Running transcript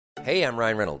Hey, I'm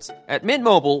Ryan Reynolds. At Mint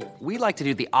Mobile, we like to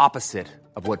do the opposite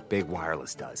of what Big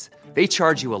Wireless does. They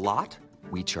charge you a lot,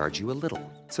 we charge you a little.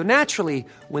 So naturally,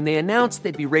 when they announced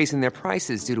they'd be raising their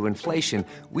prices due to inflation,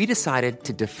 we decided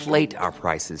to deflate our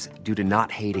prices due to not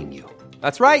hating you.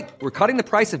 That's right. We're cutting the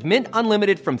price of Mint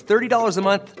Unlimited from $30 a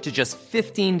month to just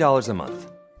 $15 a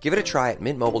month. Give it a try at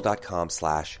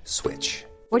mintmobile.com/switch.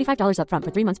 $45 up front for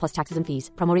 3 months plus taxes and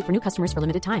fees. Promo rate for new customers for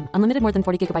limited time. Unlimited more than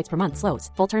 40 gigabytes per month. Slows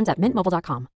full terms at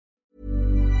mintmobile.com.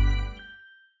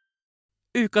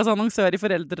 Ukas annonsør i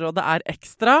Foreldrerådet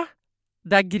Ekstra.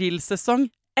 Det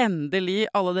grillsesong. Endelig,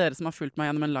 alle dere som har fulgt meg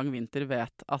gjennom en lang vinter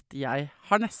vet at jeg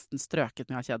har nesten strøket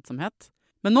med av kjedsomhet.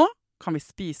 Men nå kan vi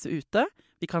spise ute,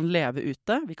 vi kan leve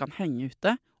ute, vi kan henge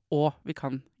ute, og vi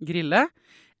kan grille.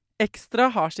 Ekstra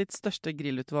har sitt største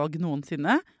grillutvalg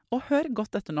noensinne, og hør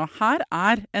godt etter nå. Her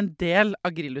en del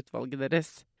av grillutvalget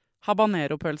deres.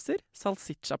 Habanero-pølser,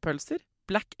 salsiccia-pølser,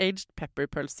 black-aged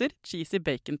pepper-pølser, cheesy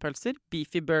bacon-pølser,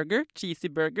 beefy burger, cheesy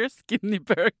burger, skinny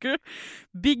burger,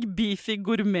 big beefy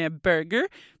gourmet-burger,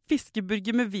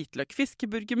 fiskeburger med hvitløk,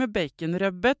 fiskeburger med bacon,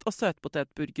 rødbet og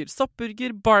søtpotetburger,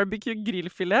 soppburger, barbecue,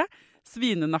 grillfilet,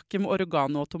 svinenakke med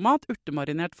oregano og tomat,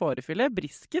 urtemarinert fårefilet,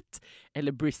 brisket,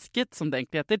 eller brisket som det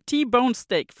egentlig heter, T-bone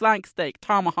steak, flank steak,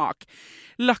 tomahawk,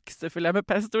 laksefilet med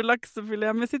pesto,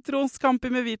 laksefilet med sitron, scampi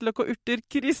med hvitløk og urter,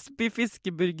 crispy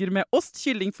fiskeburger med ost,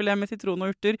 kyllingfilet med sitron og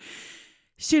urter,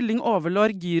 kylling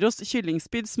overlår, gyros,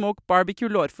 kyllingspyd, smoke, barbecue,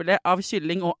 lårfilet av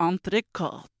kylling og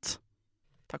entrecôte.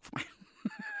 Takk for meg.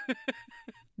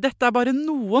 Dette bare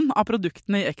noen av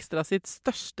produktene i Ekstra sitt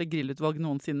største grillutvalg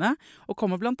noensinne, og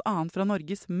kommer blant annet fra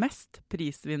Norges mest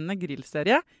prisvinnende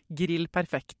grillserie, Grill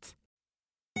Perfekt.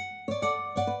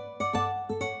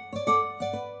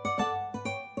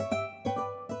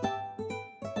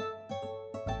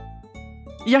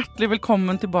 Hjertelig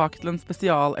velkommen tilbake til en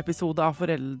spesialepisode av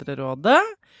Foreldrerådet.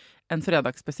 En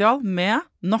fredagsspesial med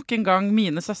nok en gang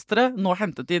mine søstre nå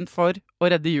hentet inn for å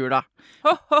redde jula.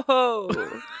 Ho, ho, ho!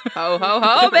 Ho, ho,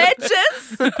 ho,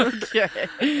 bitches! Okay.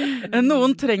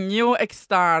 Noen trenger jo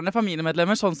eksterne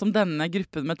familiemedlemmer, sånn som denne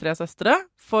gruppen med 3 søstre,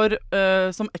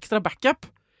 som ekstra backup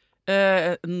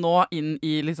nå inn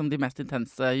i liksom de mest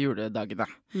intense juledagene.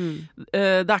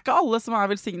 Det ikke alle som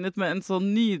velsignet med en så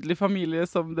nydelig familie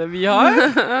som det vi har.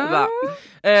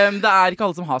 Det ikke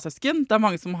alle som har søsken. Det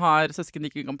mange som har søsken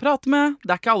de ikke kan prate med.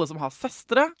 Det ikke alle som har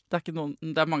søstre.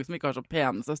 Det mange som ikke har så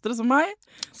pene søstre som meg.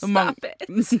 Stop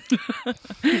it!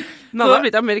 Nanna har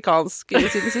blitt amerikansk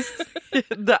siden sist.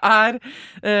 Det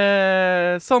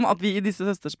sånn at vi i disse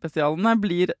søsterspesialene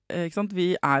blir, ikke sant?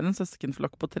 Vi en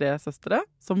søskenflokk på 3 søstre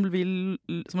som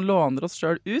låner oss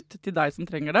selv ut til deg som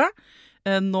trenger det.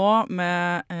 Nå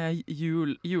med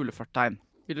julefortegn.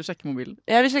 Vil du sjekke mobilen?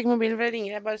 Jeg vil sjekke mobilen, for jeg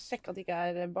ringer. Jeg bare sjekker at det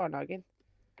ikke barnehagen.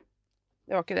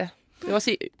 Det var ikke det. Det var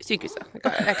sykehuset.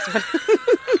 Jeg ikke så ferdig.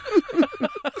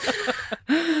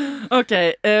 Ok,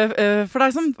 for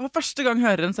deg som for første gang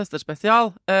hører en søsterspesial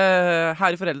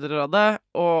her i Foreldrerådet,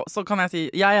 og så kan jeg si,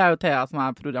 jeg jo Thea som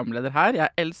programleder her.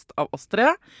 Jeg eldst av oss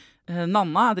 3.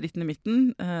 Nanna dritten i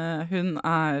midten. Hun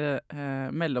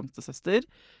mellomste søster.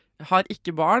 Har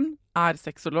ikke barn,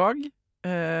 sexolog,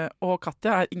 og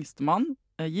Katja yngstemann,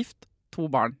 gift, 2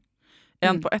 barn.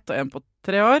 En på 1 og en på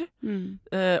 3 år,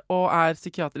 og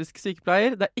psykiatrisk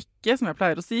sykepleier. Det ikke, som jeg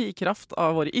pleier å si, i kraft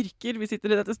av våre yrker vi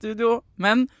sitter i dette studio,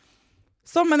 men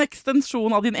som en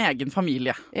ekstensjon av din egen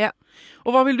familie. Ja.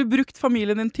 Og hva vil du brukt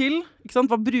familien din til? Ikke sant?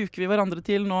 Hva bruker vi hverandre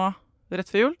til nå rett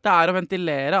før jul? Det å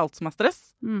ventilere alt som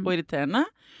stress og irriterende.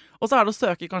 Og så det å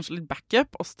søke kanskje litt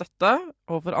backup og støtte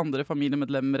overfor andre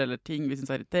familiemedlemmer eller ting vi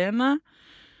synes irriterende.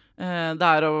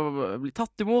 Det å bli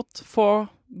tatt imot, få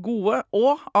gode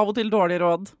og av og til dårlige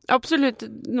råd. Absolutt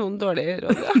noen dårlige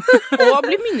råd, ja. Og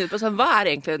bli minnet på sånn, hva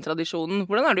egentlig den tradisjonen?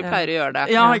 Hvordan det du pleier å gjøre det?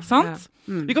 Ja, ikke sant?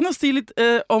 Ja. Vi kan jo si litt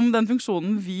om den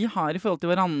funksjonen vi har i forhold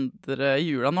til hverandre i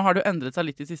jula. Nå har det jo endret seg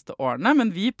litt de siste årene,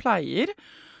 men vi pleier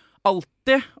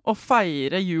alltid å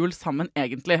feire jul sammen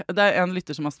egentlig. Det en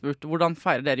lytter som har spurt, hvordan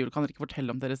feirer dere jul? Kan dere ikke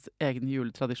fortelle om deres egne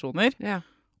juletradisjoner? Ja.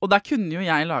 Og der kunne jo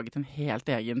jeg laget en helt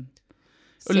egen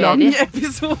og lang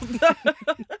episode.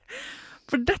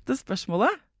 For dette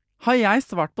spørsmålet har jeg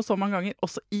svart på så mange ganger,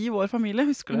 også i vår familie.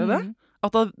 Husker dere det?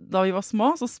 At da vi var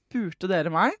små, så spurte dere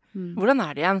meg. Hvordan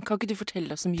det igjen? Kan ikke du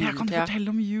fortelle oss om julen? Jeg kan fortelle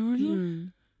om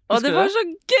julen. Og det var så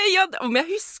gøy, om jeg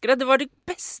husker det var det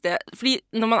beste, fordi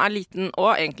når man liten,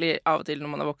 og egentlig av og til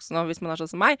når man voksen, og hvis man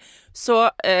sånn som meg,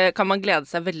 så kan man glede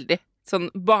seg veldig,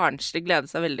 sånn barnslig glede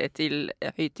seg veldig til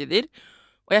høytider.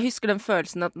 Og jeg husker den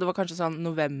følelsen at det var kanskje sånn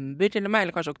november til og med,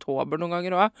 eller kanskje oktober noen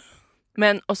ganger også.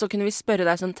 Men også kunne vi spørre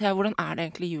deg sånn, Thea, hvordan det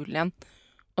egentlig julen igjen?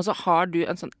 Og så har du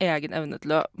en sånn egen evne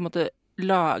til å på en måte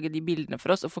lage de bildene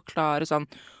for oss og forklare sånn,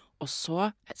 og så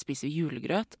spiser vi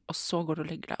julegrøt, og så går du og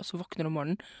legger deg, og så våkner du om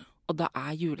morgenen, og da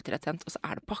juletreet tent, og så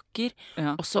det pakker.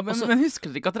 Ja. Og så, men husker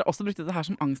dere ikke at dere også brukte det her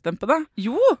som angstdempende?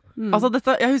 Jo! Altså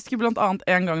dette, jeg husker blant annet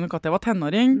en gang når Katja var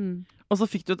tenåring, og så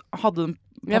fikk du hadde du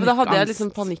Ja, men da hadde jeg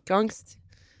liksom panikkangst.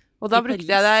 Og da brukte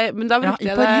jeg det, men da brukte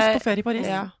jeg det på ferie i Paris.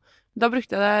 Ja. Da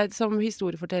brukte jeg det som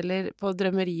historieforteller på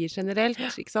drømmerier generelt,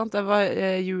 ikke sant? Det var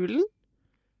julen.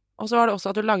 Og så var det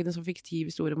også at du lagde en sånn fiktiv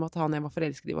historie om at han jeg var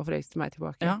forelsket i meg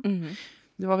tilbake. Ja.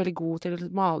 Du var veldig god til å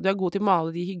male. Du er god til å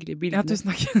male de hyggelige bildene. Ja, tusen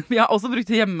takk. Vi har også brukt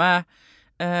det hjemme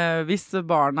hvis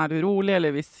barn urolig,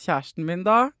 eller hvis kjæresten min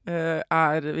da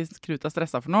hvis Knut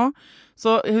stresset for noe.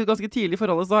 Så ganske tidlig i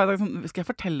forholdet så har jeg sagt sånn, skal jeg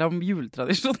fortelle om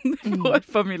juletradisjonen i vår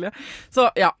familie? Så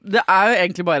ja, det jo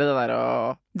egentlig bare det der å...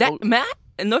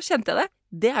 Men nå kjente jeg det.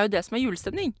 Det jo det som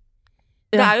julestemning.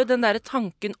 Det jo den der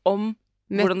tanken om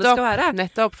hvordan det skal være.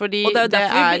 Nettopp, fordi det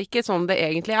ikke sånn det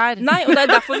egentlig Nei, og det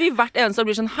derfor vi hvert eneste år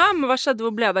blir sånn, hæ, men hva skjedde,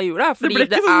 hvor ble det av jula? Fordi det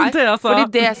ble ikke sånn Thea sa.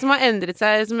 Fordi det som har endret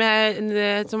seg,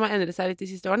 som har endret seg litt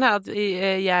de siste årene, at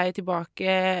jeg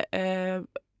tilbake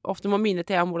ofte må minne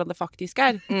Thea om hvordan det faktisk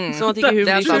sånn at ikke hun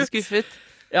blir så skuffet.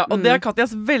 Ja, og det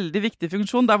Katjas veldig viktig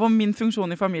funksjon. Der hvor min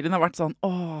funksjon i familien har vært sånn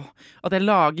at jeg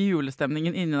lager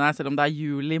julestemningen inni deg selv om det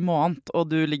juli måned, og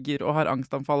du ligger og har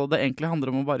angstanfall, og det egentlig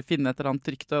handler om å bare finne et eller annet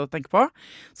trygt å tenke på.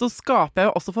 Så skaper jeg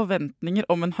jo også forventninger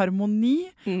om en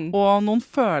harmoni og noen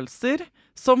følelser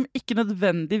som ikke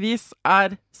nødvendigvis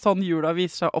sånn jula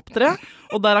viser seg opptre.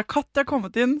 Og der har Katja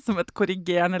kommet inn som et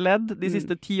korrigerende ledd de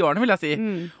siste 10 årene, vil jeg si.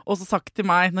 Og så sagt til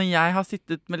meg, når jeg har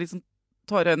sittet med liksom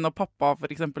tårer i øynene, og pappa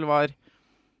for eksempel var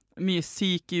mye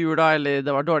syk i jula, eller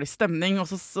det var dårlig stemning, og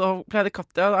så pleide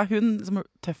Katja, det hun som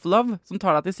tough love, som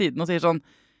tar deg til siden og sier sånn,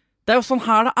 det jo sånn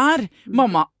her det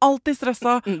mamma alltid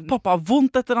stresset, pappa har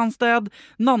vondt et eller annet sted,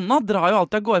 Nanna drar jo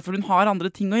alltid av gårde for hun har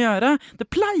andre ting å gjøre, det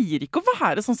pleier ikke å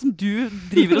være sånn som du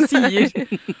driver og sier,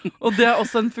 og det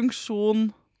også en funksjon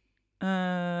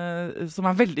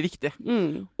som veldig viktig.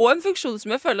 Og en funksjon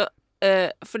som jeg føler,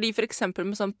 fordi for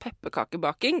eksempel med sånn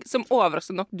pepperkakebaking, som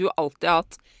overraskende nok du alltid har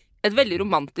hatt et veldig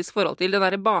romantisk forhold til den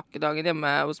der bakedagen hjemme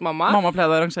hos mamma. Mamma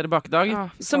pleide å arrangere bakedag.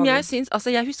 Som jeg synes,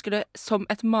 altså jeg husker det som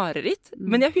et mareritt,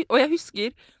 men jeg husker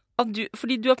at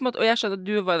fordi du har på en måte, og jeg skjønner at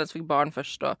du var den som fikk barn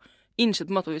først, og innsett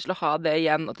på en måte at vi skulle ha det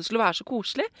igjen, at det skulle være så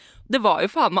koselig. Det var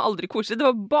jo faen meg aldri koselig, det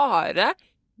var bare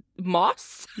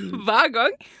mas hver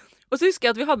gang. Og så husker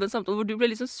jeg at vi hadde en samtale hvor du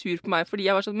ble litt sånn sur på meg, fordi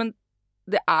jeg var sånn, men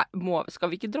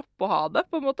skal vi ikke droppe å ha det,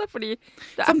 på en måte? Fordi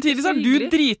det samtidig så du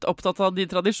dritopptatt av de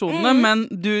tradisjonene, men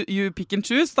you pick and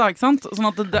choose, da, ikke sant? Sånn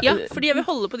at ja, fordi jeg vil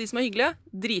holde på de som hyggelige,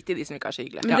 drite i de som ikke så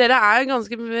hyggelige. Men dere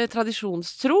ganske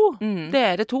tradisjonstro,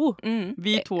 dere to.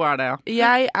 Vi to det,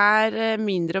 ja. Jeg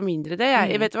mindre og mindre det.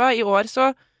 Jeg vet hva, i år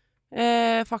så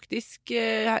faktisk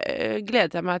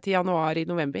gledet jeg meg til januar i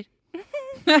november.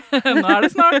 Nå det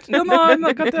snart januar,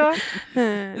 Katja.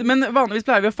 Men vanligvis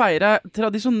pleier vi å feire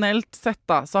tradisjonelt sett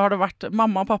da, så har det vært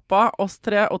mamma, pappa, oss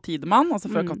 3 og Tidemann, altså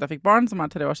før Katja fikk barn, som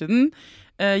 3 år siden,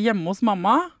 hjemme hos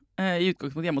mamma, i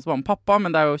utgangspunktet hjemme hos mamma og pappa,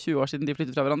 men det jo 20 år siden de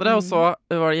flyttet fra hverandre, og så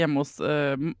var det hjemme hos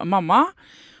mamma,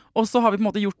 og så har vi på en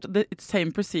måte gjort the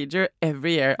same procedure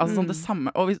every year, altså sånn det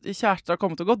samme, og hvis kjærester har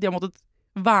kommet og gått, de har måttet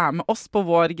være med oss på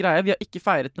vår greie, vi har ikke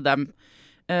feiret med dem.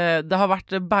 Det har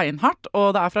vært beinhardt,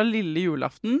 og det fra lille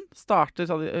julaften starter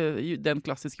den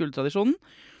klassiske juletradisjonen.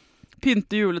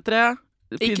 Pynte juletre.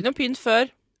 Ikke noe pynt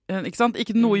før. Ikke sant?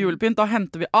 Ikke noe julepynt. Da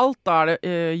henter vi alt. Da det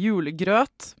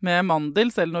julegrøt med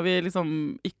mandel, selv når vi liksom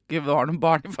ikke var noen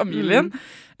barn i familien.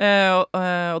 Og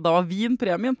da var vin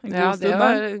premien. En god stund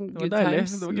der. Det var deilig.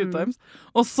 Det var good times.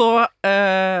 Og så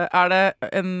det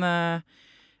en...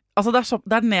 altså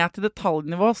det ned til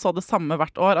detaljnivå, så det samme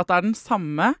hvert år. At det den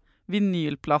samme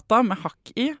vinylplata med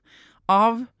hakk i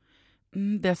av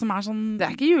det som sånn... Det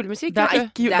ikke julemusikk.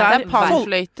 Det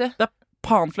panfløyte. Det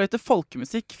panfløyte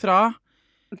folkemusikk fra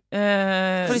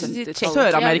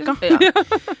Sør-Amerika.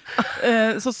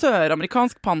 Så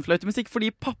søramerikansk panfløytemusikk,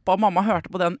 fordi pappa og mamma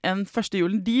hørte på den første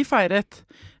julen de feiret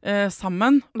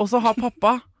sammen. Og så har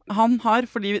pappa,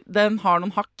 fordi den har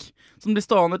noen hakk som blir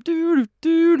stående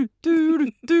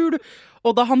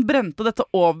og da han brente dette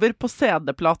over på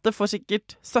CD-plate for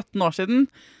sikkert 17 år siden,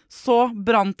 så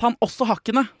brant han også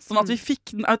hakkene, sånn at vi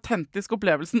fikk den autentiske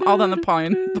opplevelsen av denne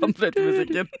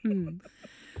panfløytemusikken.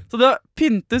 Så det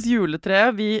pyntes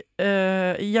juletreet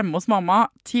hjemme hos mamma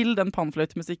til den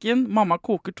panfløytemusikken. Mamma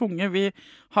koker tunge.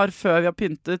 Før vi har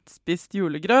pyntet, spist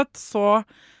julegrøt, så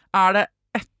det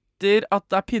etter at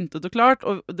det pyntet og klart,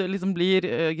 og det liksom blir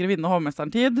grevinne og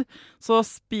hovmesteren tid, så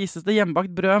spises det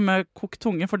hjemmebakt brød med kokt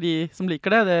tunge for de som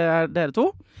liker det. Det dere to.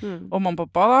 Og mamma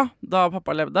og pappa da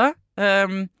pappa levde.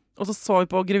 Og så vi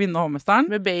på Grevinne og hovmesteren.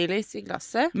 Med Baileys i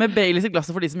glasset. Med Baileys i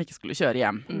glasset for de som ikke skulle kjøre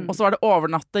hjem. Og så var det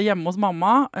overnatte hjemme hos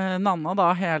mamma. Nanna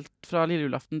da helt fra lille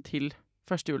julaften til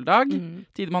første juledag.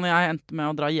 Tidemann og jeg endte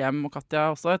med å dra hjem, og Katja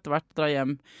også etter hvert dra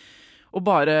hjem. Og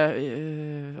bare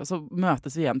og så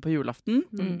møtes vi igjen på julaften.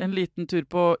 En liten tur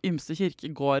på ymse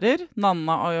kirkegårder.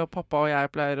 Nanna og pappa og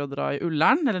jeg pleier å dra i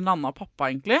Ullern. Eller Nanna og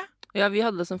pappa, egentlig. Ja, vi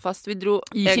hadde det som fast. Vi dro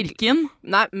I kirken.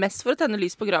 Nei, mest for å tenne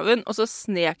lys på graven. Og så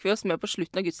snek vi oss med på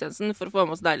slutten av gudstjenesten for å få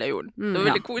med oss deilig av jorden. Det var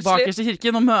veldig koselig. Bakerst i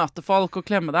kirken og møte folk og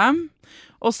klemme dem.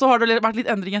 Og så har det vært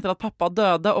litt endring etter at pappa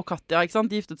døde, og Katja ikke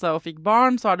sant, giftet seg og fikk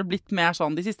barn. Så har det blitt mer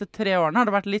sånn, de siste 3 årene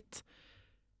har det vært litt,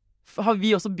 har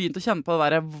vi også begynt å kjenne på det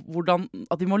der, hvordan,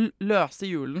 at vi må løse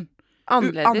julen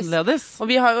annerledes. Og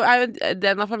vi er jo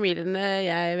den av familiene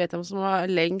jeg vet om som har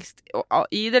lengst, og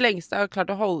i det lengste har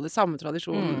klart å holde samme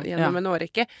tradisjon gjennom en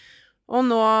årrekke. Og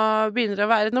nå begynner det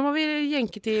å være, nå må vi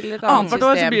jenke til et annet system.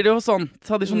 År så blir det jo sånn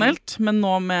tradisjonelt, men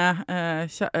nå med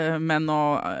menn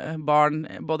og barn,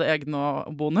 både egne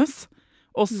og bonus.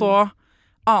 Og så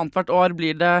annethvert år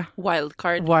blir det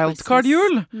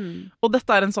wildcard-jul. Og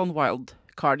dette er en sånn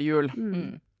wildcard-jul.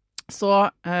 Så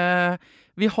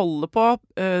vi holder på,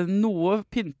 noe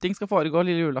pynting skal foregå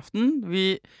lille julaften.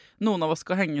 Noen av oss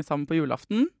skal henge sammen på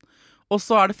julaften. Og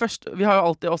så er det første, vi har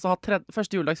jo alltid også hatt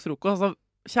første juledags frokost, altså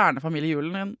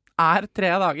kjernefamiliejulen er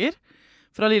 3 dager.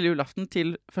 Fra lille julaften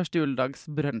til første juledags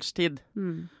brunsjtid.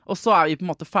 Og så er vi på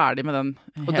en måte ferdig med den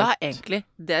helt. Og da er egentlig,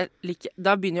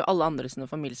 da begynner jo alle andre sine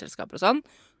familieselskaper og sånn.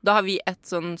 Da har vi et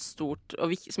sånn stort,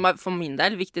 og som er for min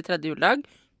del, viktig 3. juledag.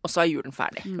 Og så er julen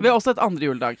ferdig. Vi har også et 2.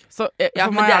 juledag. Så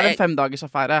for meg er det en 5-dagers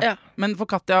affære. Ja. Men for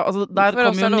Katja, altså, der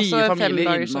kommer jo nye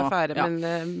familier inn. For oss er det også 5-dagers affære, men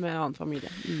med annen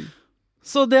familie.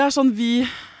 Så det er sånn vi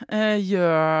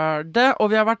gjør det,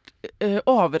 og vi har vært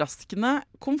overraskende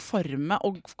konforme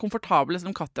og komfortable,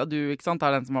 som Katja, du ikke sant,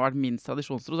 er den som har vært minst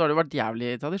tradisjonstro. Så har du vært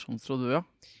jævlig tradisjonstro, du jo.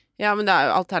 Ja, men det er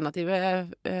jo alternativet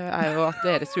er jo at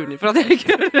dere surner for at dere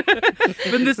ikke gjør det.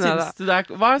 Men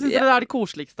hva syns dere er de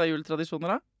koseligste av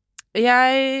juletradisjoner, da?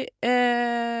 Jeg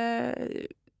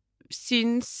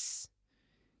syns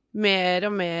mer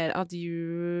og mer at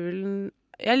julen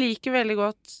Jeg liker veldig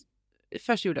godt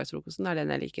første juledagsfrokosten er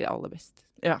den jeg liker aller best.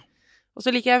 Ja. Og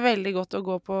så liker jeg veldig godt å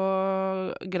gå på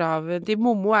graven til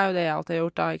Mommo, er jo det jeg alltid har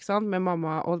gjort da, ikke sant? Med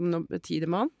mamma og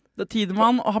Tidemann. Det er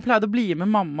Tidemann, og har pleid å bli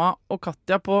med mamma og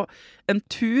Katja på en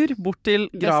tur bort til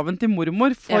graven til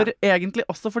mormor, for egentlig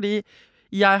også fordi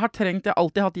jeg har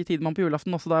alltid hatt Tidemann på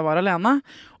julaften også da jeg var alene,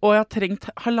 og jeg har trengt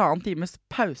 1,5 times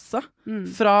pause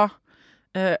fra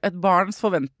et barns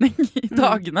forventning i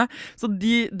dagene. Så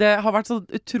det har vært så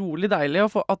utrolig deilig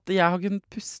at jeg har kunnet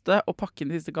puste og pakke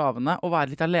inn disse gavene og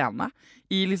være litt alene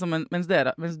i liksom, mens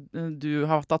du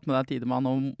har tatt med deg Tidemann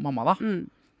og mamma da.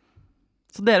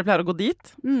 Så dere pleier å gå dit?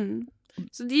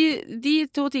 Så de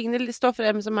 2 tingene står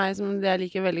frem som meg som det jeg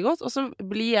liker veldig godt, og så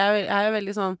er jeg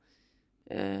veldig sånn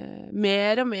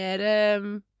mer og mer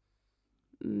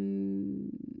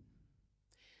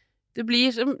det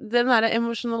blir som den der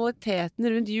emosjonaliteten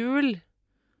rundt jul,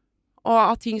 og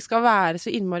at ting skal være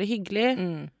så innmari hyggelig.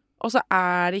 Og så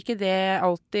er det ikke det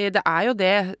alltid. Det er jo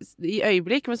det i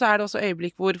øyeblikk, men så er det også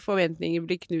øyeblikk hvor forventninger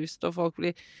blir knust, og folk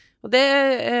blir. Og det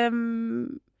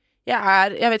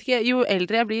jeg vet ikke, jo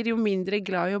eldre jeg blir, jo mindre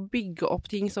glad i å bygge opp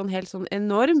ting sånn helt sånn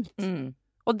enormt.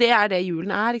 Og det er det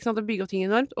julen er, ikke sant? Å bygge opp ting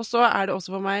enormt. Og så er det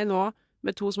også for meg nå,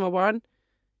 med 2 små barn,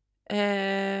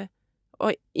 å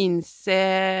innse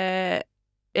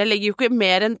Jeg legger jo ikke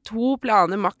mer enn 2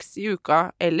 planer maks i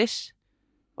uka ellers.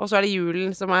 Og så er det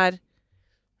julen som er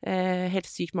helt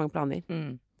sykt mange planer.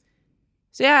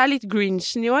 Så jeg er litt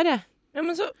Grinchen i år, jeg. Ja,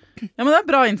 men det er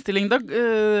bra innstilling.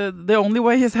 The only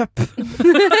way is up.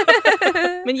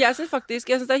 Men jeg synes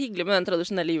det er hyggelig med den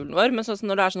tradisjonelle julen vår, men sånn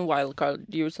som når det er sånn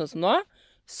wildcard-jul sånn som nå,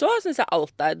 så synes jeg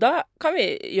alt da kan vi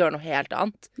gjøre noe helt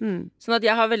annet. Sånn at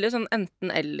jeg har veldig sånn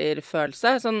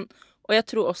enten-eller-følelse. Sånn, og jeg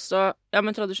tror også,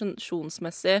 men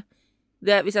tradisjonsmessig,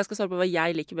 hvis jeg skal svare på hva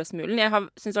jeg liker best med julen, jeg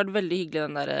synes det har vært veldig hyggelig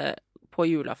den der på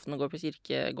julaften å gå på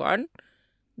kirkegården.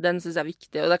 Den synes jeg er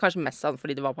viktig, og det er kanskje mest sånn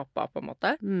fordi det var pappa på en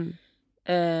måte.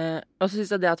 Og så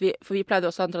synes jeg det for vi pleide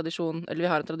også å ha en tradisjon, eller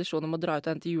vi har en tradisjon om å dra ut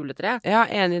og hente juletre. Ja,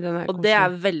 enig i den her. Og det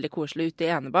er veldig koselig ute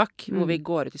i Enebakk, hvor vi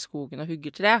går ut i skogen og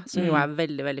hugger tre, som jo er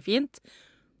veldig, veldig fint.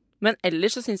 Men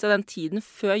ellers så synes jeg den tiden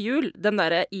før jul, den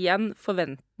der igjen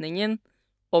forventningen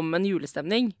om en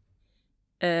julestemning,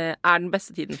 er den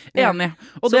beste tiden. Enig.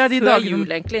 Og så det er de før jul,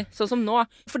 egentlig. Sånn som nå.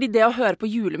 Fordi det å høre på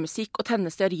julemusikk og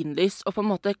tenne stearinlys og på en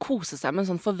måte kose seg med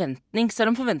en sånn forventning, selv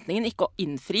om forventningen ikke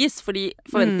innfris, fordi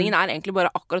forventningen er egentlig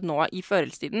bare akkurat nå i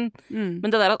førelstiden. Men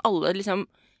det der at alle liksom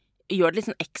gjør det litt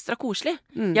sånn ekstra koselig.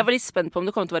 Jeg var litt spent på om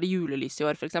det kom til å være julelys i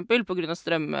år, for eksempel, på grunn av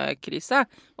strømkrise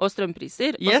og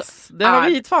strømpriser. Yes, det har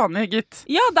vi gitt faen i, gitt.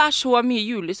 Ja, det er så mye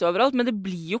julelys overalt, men det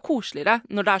blir jo koseligere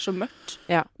når det er så mørkt.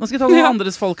 Ja. Nå skal jeg ta noen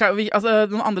andres folk her,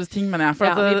 noen andres ting, mener jeg. For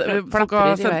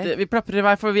at, vi plapper i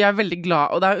vei, for vi er veldig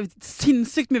glad, og det er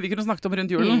sinnssykt mye vi kunne snakket om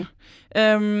rundt julen.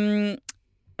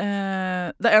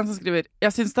 Det er en som skriver: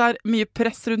 jeg synes det er mye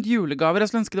press rundt julegaver. Jeg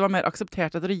skulle ønske det var mer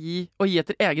akseptert etter å gi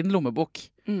etter egen lommebok.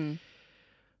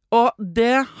 Og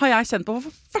det har jeg kjent på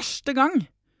for første gang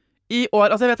i år.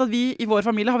 Altså jeg vet at vi i vår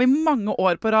familie har vi mange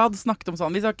år på rad snakket om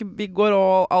sånn. Vi går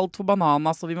alt for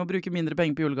bananas, og vi må bruke mindre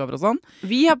penger på julegaver og sånn.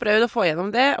 Vi har prøvd å få gjennom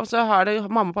det, og så har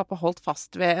mamma og pappa holdt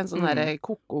fast ved en sånn der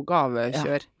koko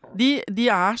gavekjør. Ja. De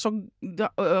er så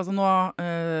altså nå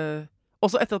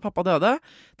også etter at pappa døde,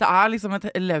 det er liksom et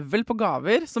level på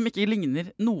gaver som ikke ligner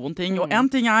noen ting. Og en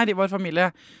ting er i vår familie,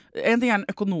 en ting er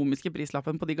den økonomiske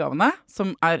prislappen på de gavene,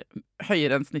 som er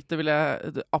høyere enn snittet, vil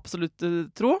jeg absolutt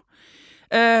tro.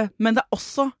 Men det er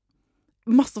også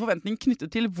masse forventning knyttet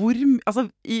til altså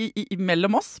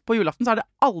mellom oss på julaften så er det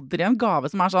aldri en gave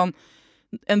som er sånn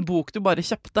en bok du bare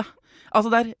kjøpte.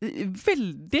 Altså det er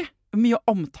veldig mye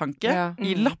omtanke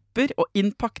i lapper og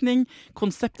innpakning,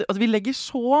 konsepter. Altså vi legger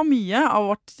så mye av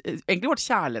vårt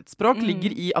kjærlighetsspråk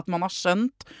ligger i at man har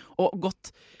skjønt og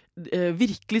gått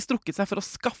virkelig strukket seg for å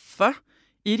skaffe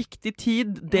i riktig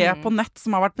tid det på nett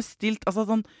som har vært bestilt. Altså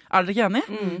sånn, er dere ikke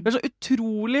enige? Det er så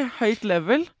utrolig høyt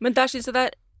level. Men der synes jeg det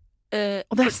er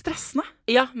og det er stressende.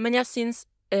 Ja, men jeg synes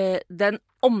den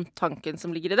omtanken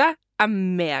som ligger i det er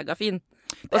megafin.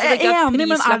 Jeg er enig,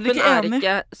 men er dere ikke enig? Er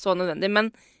ikke så nødvendig,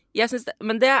 men jeg synes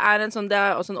men det er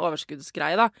også en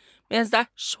overskuddsgreie da. Men jeg synes det er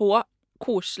så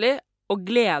koselig og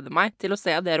gleder meg til å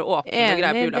se dere åpne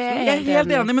greier på julaften. Jeg er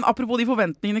helt enig, men apropos de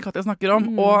forventningene Katja snakker om,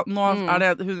 og nå er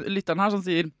det lytteren her som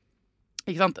sier,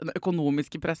 ikke sant, det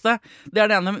økonomiske presset. Det er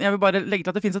det ene, men jeg vil bare legge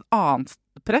til at det finnes et annet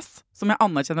press som jeg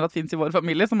anerkjenner at finnes i vår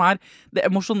familie, som er det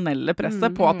emosjonelle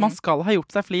presset på at man skal ha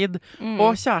gjort seg flid.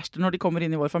 Og kjærester når de kommer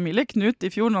inn i vår familie, Knut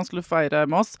i fjor når han skulle feire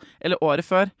med oss, eller året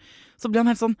før, så blir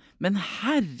han helt sånn, men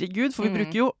herregud, for vi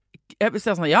bruker jo, jeg vil si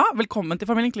sånn, ja, velkommen til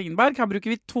familien Klingenberg, her bruker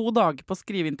vi 2 dager på å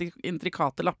skrive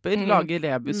intrikate lapper, lage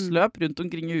rebusløp rundt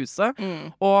omkring i huset,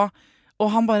 og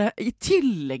han bare, i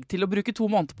tillegg til å bruke 2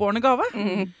 måneder på å ordne gave.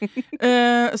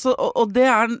 Og det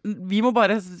er,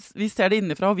 vi ser det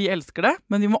innenfra, og vi elsker det,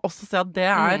 men vi må også se at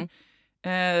det er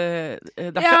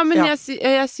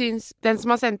jeg syns den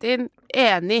som har sendt inn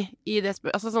enig i det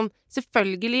altså sånn,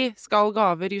 selvfølgelig skal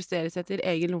gaver justeres etter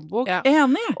egen lommebok.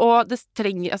 Enig. Og det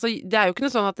er jo ikke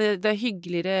noe sånn at det er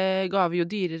hyggeligere gave jo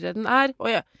dyrere den er. Og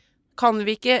kan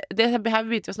vi ikke, det her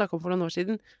begynte vi å snakke om for noen år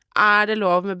siden, er det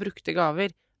lov med brukte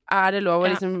gaver? Er det lov å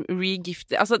liksom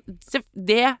regifte? Altså,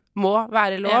 det må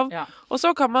være lov. Og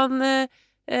så kan man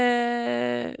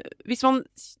hvis man,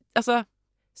 altså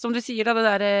som du sier da, det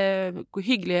der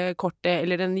hyggelige kortet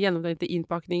eller den gjennomtenkte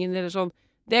innpakningen eller sånn,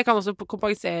 det kan også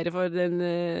kompensere for den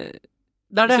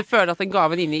hvis du føler at den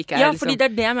gaven inne ikke er Ja, fordi det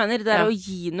er det jeg mener, det er å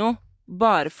gi noe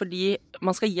bare fordi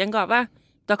man skal gi en gave.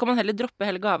 Da kan man heller droppe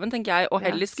hele gaven, tenker jeg, og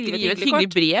heller skrive et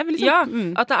hyggelig brev, liksom. Ja,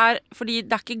 at det er, fordi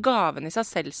det er ikke gaven i seg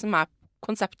selv som er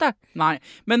konseptet. Nei,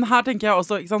 men her tenker jeg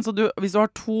også, ikke sant, så hvis du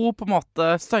har 2 på en måte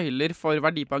søyler for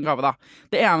verdi på en gave da,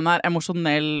 det ene er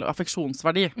emosjonell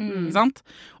affeksjonsverdi, ikke sant?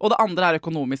 Og det andre er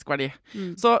økonomisk verdi.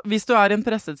 Så hvis du er i en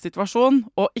presset situasjon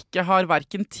og ikke har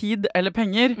hverken tid eller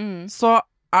penger, så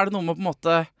er det noe med på en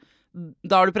måte,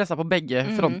 da er du presset på begge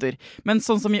fronter. Men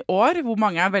sånn som i år, hvor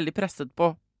mange er veldig presset på,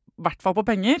 i hvert fall på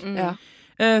penger,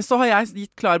 så har jeg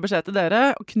gitt klar beskjed til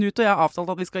dere, og Knut og jeg har avtalt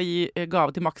at vi skal gi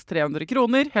gave til maks 300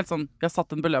 kroner, helt sånn, vi har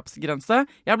satt en beløpsgrense.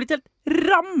 Jeg har blitt helt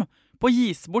ram på å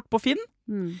gis bort på Finn.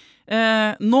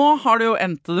 Nå har det jo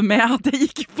endt det med at jeg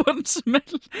gikk på en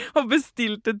smell og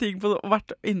bestilte ting på, og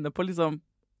vært inne på liksom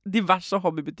diverse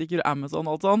hobbybutikker og Amazon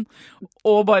og alt sånn,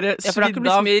 og bare for det har ikke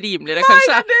blitt så mye rimeligere,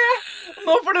 kanskje. Nei, det er det!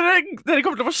 Nå får dere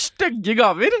kommer til å få stygge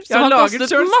gaver. Som har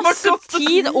kostet masse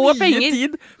tid og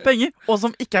penger. Og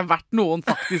som ikke er verdt noen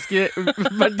faktiske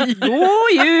verdi.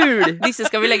 God jul! Disse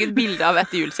skal vi legge et bilde av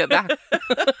etter jul, kjenner jeg.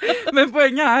 Men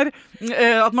poenget er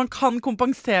at man kan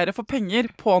kompensere for penger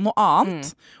på noe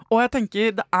annet. Og jeg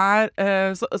tenker det er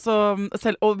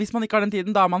selv, og hvis man ikke har den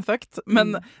tiden, da er man fucked.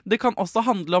 Men det kan også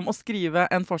handle om å skrive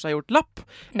en forseggjort lapp.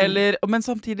 Men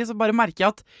samtidig så bare merker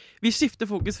jeg at vi skifter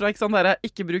fokus fra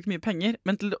ikke bruk mye penger,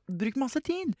 men til å bruke masse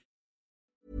tid.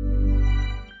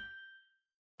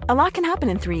 A lot can happen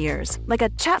in 3 years, like a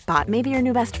chatbot may be your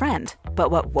new best friend. But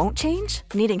what won't change?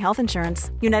 Needing health insurance.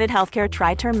 United Healthcare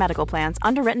Tri-Term Medical Plans,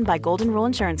 underwritten by Golden Rule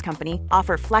Insurance Company,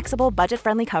 offer flexible,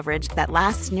 budget-friendly coverage that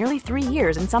lasts nearly 3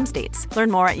 years in some states. Learn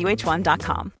more at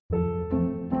uh1.com.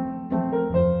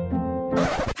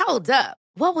 Hold up.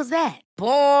 What was that?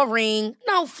 Boring.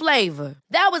 No flavor.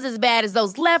 That was as bad as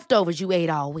those leftovers you ate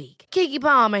all week. Keke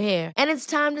Palmer here, and it's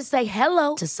time to say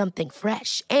hello to something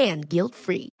fresh and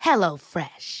guilt-free. Hello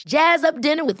Fresh. Jazz up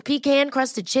dinner with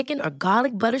pecan-crusted chicken or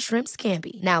garlic butter shrimp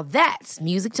scampi. Now that's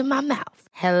music to my mouth.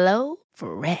 Hello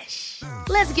Fresh.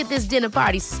 Let's get this dinner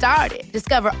party started.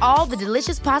 Discover all the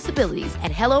delicious possibilities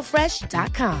at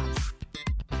hellofresh.com.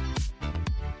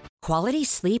 Quality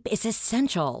sleep is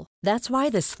essential. That's why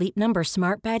the Sleep Number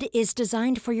Smart Bed is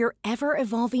designed for your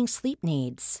ever-evolving sleep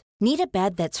needs. Need a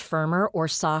bed that's firmer or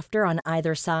softer on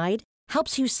either side?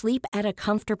 Helps you sleep at a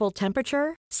comfortable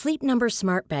temperature? Sleep Number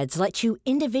Smart Beds let you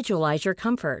individualize your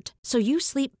comfort, so you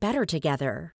sleep better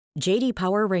together. J.D.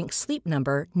 Power ranks Sleep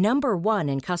Number #1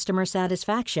 in customer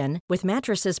satisfaction with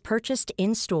mattresses purchased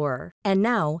in-store. And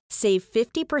now, save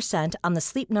 50% on the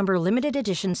Sleep Number Limited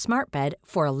Edition Smart Bed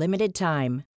for a limited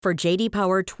time. For J.D.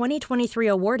 Power 2023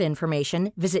 award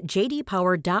information, visit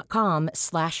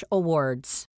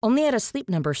jdpower.com/awards. Only at a Sleep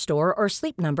Number store or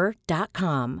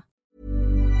sleepnumber.com.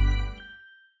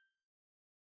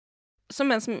 Som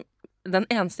den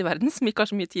eneste i verden som ikke har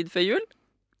så mye tid før jul.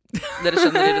 Dere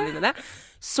skjønner ironien i det.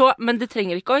 Men du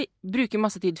trenger ikke å bruke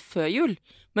masse tid før jul.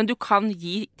 Men du kan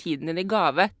gi tiden din i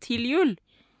gave til jul.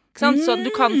 Ikke sant? Så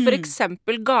du kan for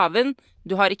eksempel gaven,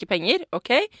 du har ikke penger,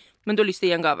 ok? Men du har lyst til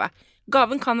å gi en gave.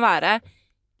 Gaven kan være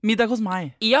middag hos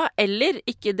meg. Ja, eller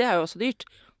ikke, det er jo også dyrt.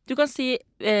 Du kan si,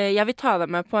 jeg vil ta deg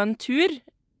med på en tur,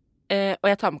 og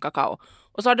jeg tar med kakao.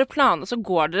 Og så har dere planer, så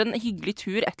går dere en hyggelig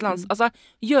tur et eller annet, altså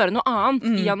gjøre noe annet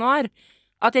i januar.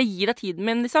 At jeg gir deg tiden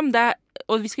min, liksom,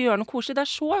 og vi skal gjøre noe koselig, det er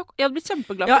så, jeg hadde blitt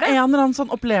kjempeglad for det. Ja, en eller annen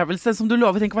sånn opplevelse som du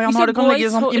lover, tenk hva Jan har, du kan legge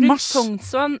sånn i mars. Hvis jeg går rundt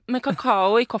Sognsvann med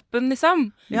kakao i koppen,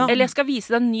 liksom, eller jeg skal vise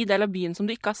deg en ny del av byen som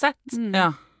du ikke har sett.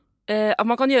 Ja. At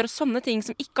man kan gjøre sånne ting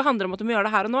som ikke handler om at du må gjøre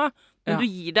det her og nå, men du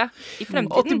gir det i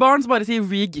fremtiden. Og til barn så bare si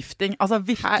regifting. Altså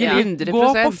virkelig,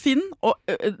 gå på Finn, og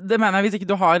det mener jeg hvis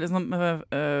ikke du har liksom,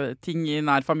 ting i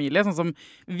nær familie, sånn som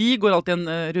vi går alltid en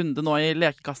runde nå i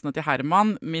lekekassene til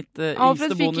Herman, mitt yngste bonusbarn.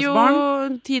 Alfred fikk jo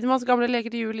Tidemanns gamle leker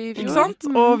til jul i fjor. Ikke sant?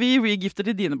 Og vi regifter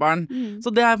til dine barn.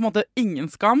 Så det er på en måte ingen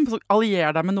skam. Så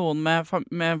allier deg med noen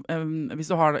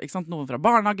hvis du har ikke sant, noen fra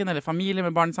barnehagen eller familie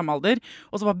med barn i samme alder,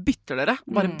 og så bare bytter dere.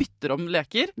 Bare bytter om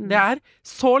leker. Det er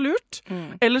så lurt.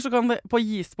 Eller så kan på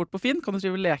gis bort på Finn kan du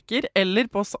skrive leker,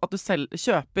 eller på at du selv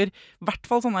kjøper i hvert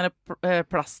fall sånn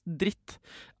plastdritt.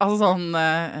 Altså sånn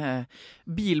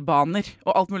bilbaner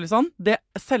og alt mulig sånn. Det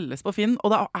selges på Finn,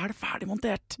 og da er det ferdig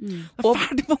montert. Og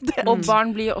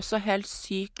barn blir jo også helt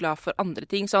sykt glad for andre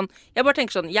ting. Sånn, jeg bare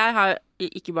tenker sånn, jeg har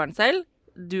ikke barn selv,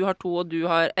 du har 2 og du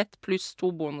har 1 pluss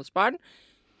 2 bonusbarn.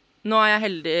 Nå er jeg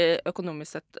heldig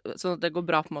økonomisk sett, sånn at det går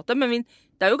bra på en måte, men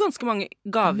det er jo ganske mange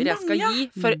gaver jeg skal gi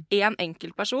for en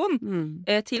enkelt person,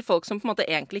 til folk som på en måte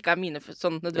egentlig ikke er mine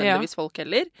sånn nødvendigvis folk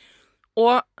heller.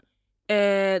 Og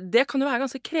det kan jo være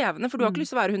ganske krevende, for du har ikke lyst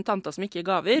til å være hun tanta som ikke gir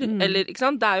gaver, eller, ikke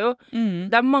sant? Det er jo,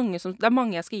 det er mange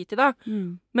jeg skal gi til da.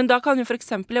 Men da kan jo for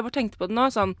eksempel, jeg bare tenkte på det nå,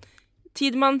 sånn,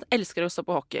 Tidemann elsker å stå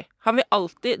på hockey. Han vil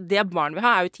alltid, det barn vil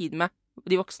ha er jo tid med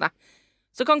de voksne.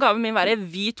 Så kan gaven min være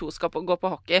vi 2 skal gå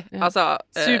på hockey. Altså,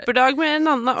 superdag med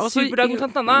Nanna. Superdag med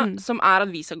tante Nanna, som er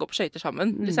at vi skal gå på skøyter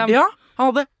sammen. Liksom. Ja, han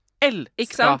hadde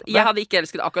elsket det. Jeg hadde ikke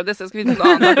elsket akkurat det, så jeg skal finne noe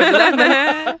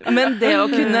annet. Men det å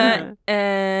kunne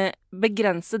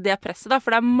begrense det presset, da,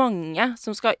 for det er mange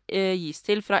som skal gis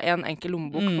til fra en enkel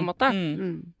lommebok, på en måte.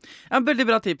 Ja, veldig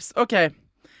bra tips. Ok.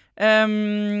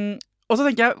 Og så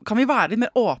tenker jeg, kan vi være litt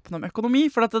mer åpne om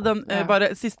økonomi? For at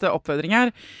bare siste oppfordring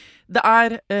her, det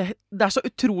er så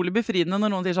utrolig befriende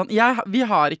når noen sier sånn, vi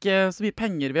har ikke så mye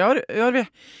penger i år,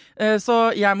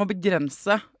 så jeg må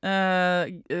begrense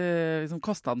liksom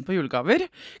kostnaden på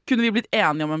julegaver. Kunne vi blitt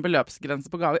enige om en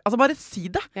beløpsgrense på gaver? Altså bare si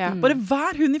det. Bare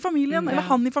vær hun i familien, eller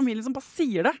han i familien som bare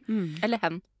sier det. Eller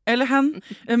hen.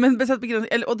 Men besett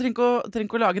begrenset, og trenger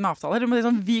ikke å lage en avtale. Men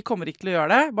liksom, vi kommer ikke til å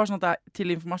gjøre det, bare sånn at det er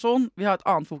til informasjon. Vi har et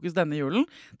annet fokus denne julen.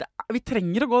 Vi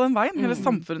trenger å gå den veien. Hele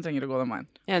samfunnet trenger å gå den veien.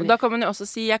 Og da kan man jo også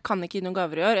si, jeg kan ikke gi noen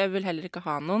gaver i år, jeg vil heller ikke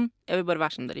ha noen. Jeg vil bare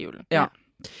være som dere i julen. Ja.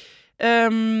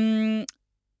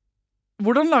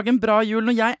 Hvordan lage en bra jul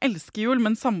når jeg elsker jul,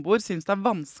 men samboer synes det er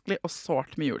vanskelig og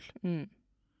sårt med jul?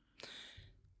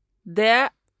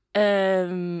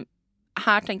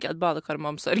 Her tenker jeg et badekar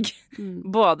med omsorg.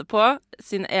 Både på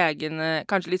sin egen,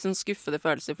 kanskje litt sånn skuffede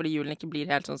følelser fordi julen ikke blir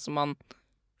helt sånn som man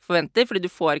forventer, fordi du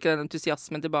får ikke den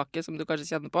entusiasmen tilbake som du kanskje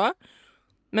kjenner på.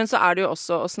 Men så er det jo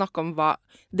også å snakke om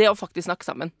det å faktisk snakke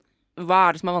sammen. Hva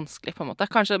er det som er vanskelig, på en måte?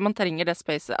 Kanskje man trenger det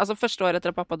spacet. Altså, første året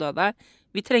etter at pappa døde,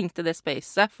 vi trengte det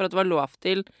spacet for at det var lov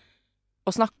til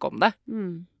å snakke om det.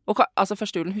 Og altså,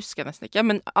 første julen husker jeg nesten ikke,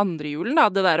 men andre julen, da,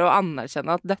 det der å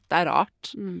anerkjenne at dette er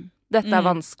rart. Dette er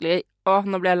vanskelig. Å,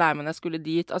 nå ble jeg lei meg når jeg skulle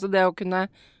dit. Altså, det å kunne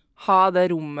ha det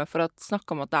rommet for å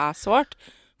snakke om at det er sårt.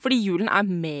 Fordi julen er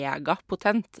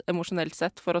megapotent emosjonelt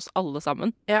sett for oss alle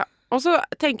sammen. Ja, og så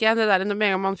tenker jeg det der når med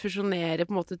en gang man fusjonerer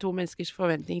på en måte to menneskers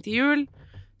forventning til jul,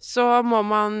 så må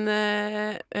man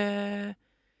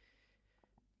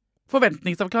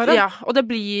forventningsavklare. Ja, og det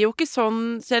blir jo ikke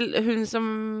sånn. Selv hun som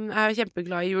er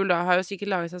kjempeglad i jul da, har jo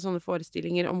sikkert laget seg sånne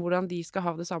forestillinger om hvordan de skal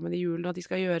ha det sammen i julen, og at de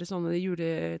skal gjøre sånne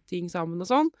juleting sammen og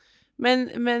sånn. Men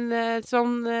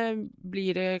sånn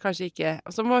blir det kanskje ikke.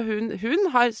 Og så må hun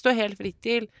står helt fritt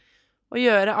til å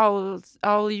gjøre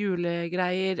all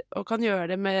julegreier, og kan gjøre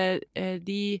det med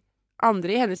de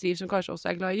andre i hennes liv som kanskje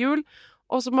også er glad i jul.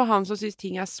 Og så må han som synes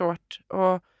ting er sårt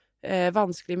og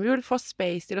vanskelig med jul, få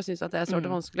space til å synes at det er sårt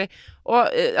og vanskelig.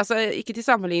 Og altså, ikke til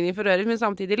sammenligning for øvrig, men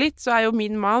samtidig litt, så er jo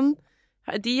min mann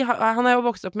han er jo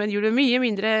vokst opp med en jul mye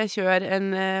mindre kjør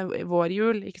enn vår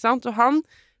jul, ikke sant? Og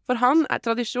for han er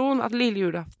tradisjon at lille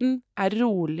julaften er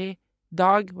rolig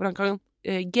dag hvor han kan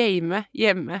game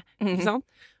hjemme, ikke sant?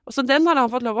 Og så den har han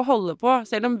fått lov å holde på,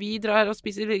 selv om vi drar og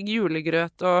spiser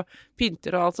julegrøt og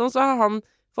pynter og alt sånt, så har han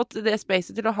fått det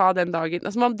spacet til å ha den dagen.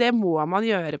 Altså, det må man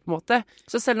gjøre, på en måte.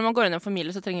 Så selv når man går inn i en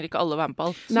familie, så trenger ikke alle være med på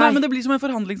alt? Nei, men det blir som en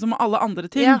forhandling som med alle andre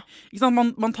ting. Ja. Ikke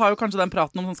sant? Man tar jo kanskje den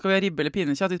praten om sånn, skal vi ha ribbe eller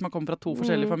pinnekjøtt hvis man kommer fra to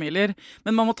forskjellige familier.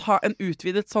 Men man må ta en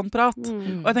utvidet sånn prat.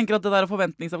 Og jeg tenker at det der å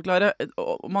forventningsavklare,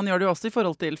 man gjør det jo også i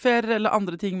forhold til ferier eller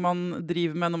andre ting man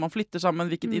driver med når man flytter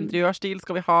sammen. Hvilket interiørstil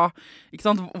skal vi ha?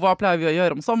 Ikke sant? Hva pleier vi å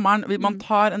gjøre om sommeren?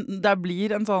 Det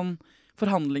blir en sånn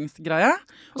forhandlingsgreie.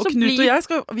 Og Knut og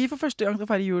jeg vi for første gang skal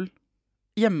feire jul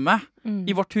hjemme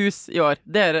i vårt hus i år.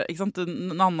 Dere, ikke sant?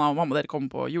 Nanna og mamma, dere kommer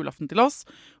på julaften til oss.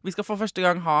 Vi skal for første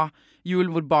gang ha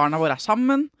jul hvor barna våre er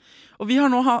sammen. Og vi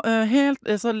har nå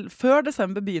så før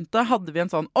desember begynte, hadde vi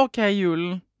en sånn, ok,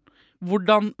 julen,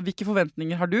 hvilke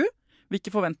forventninger har du?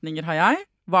 Hvilke forventninger har jeg?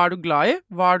 Hva er du glad i?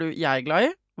 Hva er jeg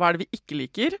glad i? Hva er det vi ikke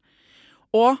liker?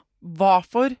 Og hva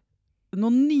for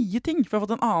noen nye ting, for jeg har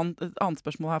fått et annet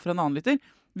spørsmål her fra en annen lytter.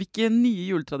 Hvilke nye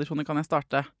juletradisjoner kan jeg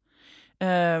starte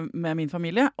med min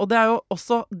familie? Og det er jo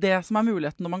også det som er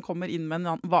muligheten når man kommer inn med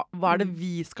en annen. Hva er det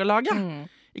vi skal lage?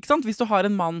 Ikke sant? Hvis du har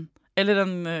en mann eller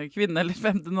en kvinne eller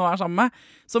hvem du nå er sammen med,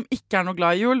 som ikke er noe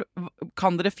glad i jul,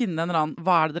 kan dere finne en eller annen,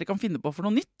 hva er det dere kan finne på for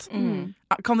noe nytt?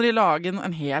 Kan dere lage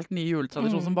en helt ny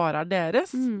juletradisjon som bare er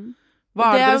deres?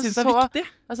 Hva er det dere synes er viktig?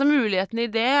 Altså, muligheten i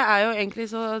det er jo egentlig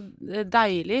så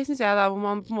deilig, synes jeg, da, hvor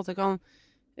man på en måte kan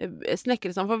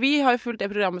snekre sammen. For vi har jo fulgt det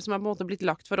programmet som er på en måte blitt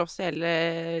lagt for oss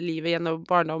hele livet gjennom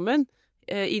barndommen,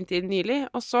 inntil nylig.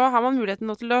 Og så har man muligheten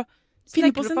nå til å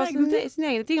finne på sine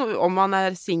egne ting. Om man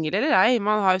er single eller ei.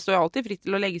 Man står jo alltid fritt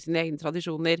til å legge sine egne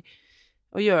tradisjoner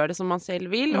og gjøre det som man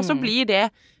selv vil. Og så blir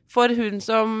det, for hun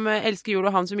som elsker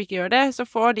jul og han som ikke gjør det, så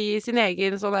får de sin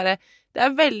egen sånn derre. Det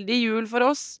er veldig jul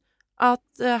for oss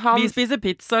at han vi spiser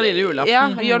pizza lille julaften. Ja,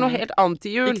 gjør noe helt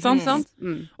anti-jul. Ikke sant?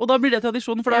 Og da blir det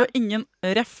tradisjon, for det er jo ingen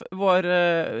vår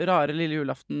rare lille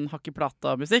julaften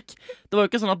hakkeplata-musikk. Det var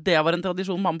jo ikke sånn at det var en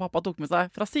tradisjon mamma og pappa tok med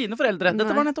seg fra sine foreldre.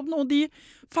 Dette var nettopp noe de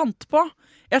fant på.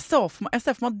 Jeg ser for meg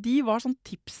at de var sånn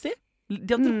tipsy. De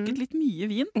hadde drukket litt mye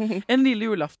vin. En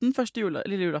lille julaften,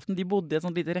 lille julaften, de bodde i et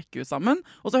sånt lite rekkehus sammen,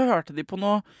 og så hørte de på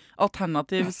noe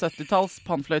alternativ 70-talls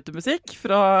panfløytemusikk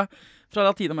fra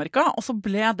Latinamerika, og så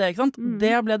ble det, ikke sant?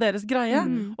 Det ble deres greie.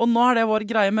 Og nå er det vår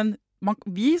greie, men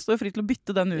vi står fri til å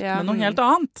bytte den ut med noe helt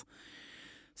annet.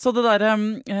 Så det der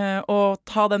å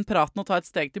ta den praten og ta et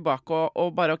steg tilbake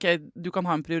og bare, ok, du kan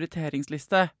ha en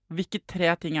prioriteringsliste. Hvilke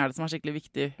 3 ting er det som er skikkelig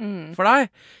viktig for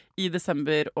deg i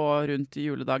desember og rundt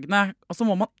juledagene? Og så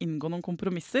må man inngå noen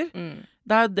kompromisser.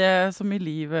 Det er jo det som i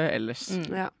livet ellers.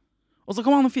 Og så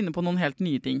kan man finne på noen helt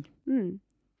nye ting.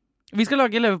 Vi skal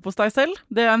lage leverpostei selv.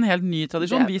 Det er en helt ny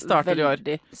tradisjon. Vi starter i år.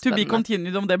 To be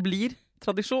continued om det blir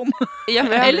tradisjon. Ja,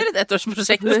 eller et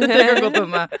ettårsprosjekt. Det kan godt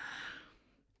hende.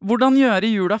 Hvordan gjøre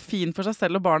jula fin for seg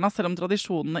selv og barna, selv om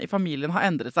tradisjonene i familien har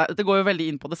endret seg? Det går jo veldig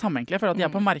inn på det samme, egentlig, for at de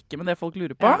er på merke med det folk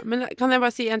lurer på. Ja, men kan jeg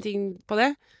bare si en ting på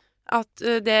det? At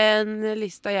den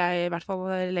lista jeg i hvert fall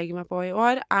legger meg på i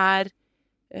år, er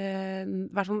i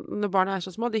hvert fall når barna er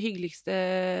så små, det hyggeligste,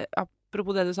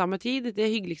 apropos det du sa med tid,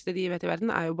 det hyggeligste de vet i verden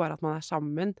er jo bare at man er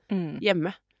sammen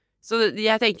hjemme. Så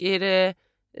jeg tenker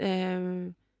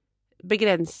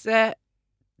begrense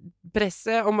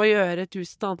presset om å gjøre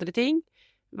 1000 andre ting.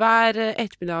 Hver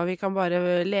ettermiddag vi kan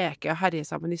bare leke og herje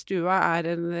sammen i stua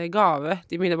er en gave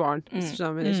til mine barn.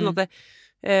 Sånn at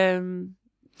jeg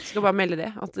skal bare melde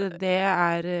det. At det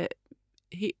er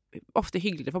ofte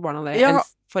hyggeligere for barna det Ja. enn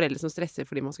foreldre som stresser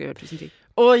fordi man skal gjøre tusen ting.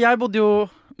 Og jeg bodde jo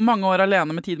mange år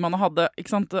alene med Tidemann og hadde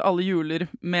ikke sant, alle juler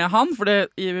med han, for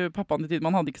pappaen til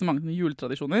Tidemann hadde ikke så mange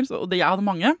juletradisjoner, og jeg hadde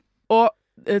mange. Og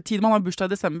Tidemann har bursdag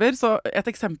i desember, så et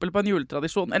eksempel på en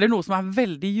juletradisjon, eller noe som er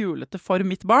veldig julete for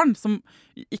mitt barn, som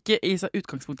ikke i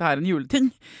utgangspunktet er en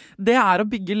juleting, det er å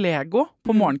bygge Lego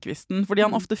på morgenkvisten, fordi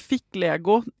han ofte fikk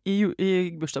Lego i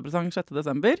bursdagspresang 6.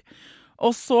 desember,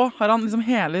 og så har han liksom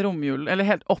hele romjulen, eller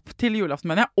helt opp til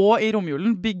julaften, mener jeg, og i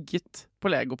romjulen bygget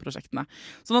på Lego-prosjektene.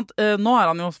 Sånn at nå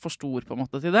er han jo for stor på en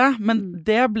måte til det, men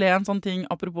det ble en sånn ting,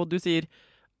 apropos du sier,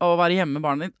 å være hjemme med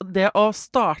barnet ditt. Det å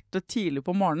starte tidlig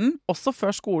på morgenen, også før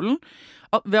skolen,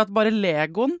 ved at bare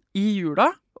Legoen i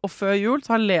jula, og før jul,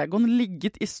 så har Legoen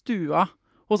ligget i stua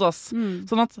hos oss.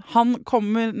 Sånn at han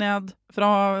kommer ned fra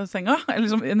senga, eller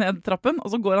liksom ned trappen,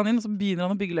 og så går han inn, og så begynner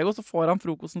han å bygge Lego, og så får han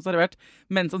frokosten servert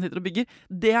mens han sitter og bygger.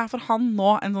 Det er for han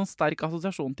nå en sånn sterk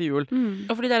assosiasjon til jul.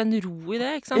 Og fordi det er en ro i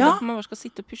det, ikke sant? Ja. At man bare skal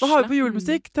sitte og pusle. Så har vi på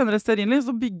julemusikk, tenner et stearinlys,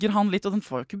 så bygger han litt, og den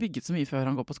får jo ikke bygget så mye før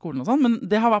han går på skolen og sånn, men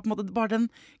det har vært på en måte bare den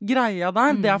greia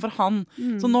der, det er for han.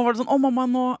 Så nå var det sånn, mamma,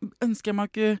 nå ønsker jeg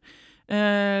meg ikke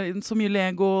så mye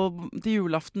Lego til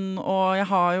julaften, og jeg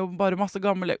har jo bare masse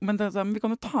gammel Lego, men vi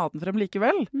kan jo ta den frem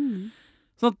likevel.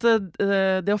 Sånn at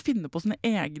det å finne på sine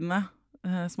egne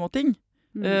små ting,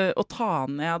 og ta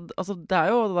ned, altså det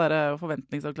er jo det der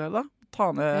forventningsavklaret da, ta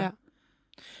ned. Ja.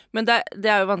 Men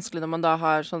det er jo vanskelig når man da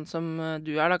har sånn som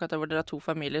du er, da, Katja, hvor dere har 2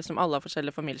 familier som alle har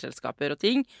forskjellige familieselskaper og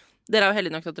ting. Dere er jo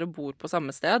heldige nok til at dere bor på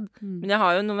samme sted, men jeg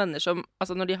har jo noen venner som,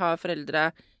 altså når de har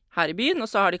foreldre her i byen, og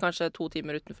så har de kanskje 2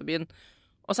 timer utenfor byen.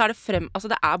 Og så er det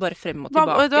det er bare frem og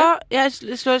tilbake. Jeg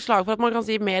slår et slag for at man kan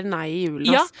si mer nei i julen.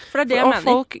 Ja, for det er det jeg mener. Og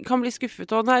folk kan bli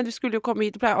skuffet. Og nei, du skulle jo komme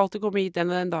hit, du pleier alltid å komme hit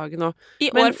den dagen. I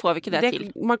år får vi ikke det til.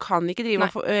 Man kan ikke drive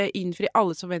og innfri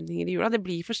alle forventninger i jula. Det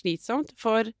blir for slitsomt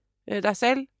for deg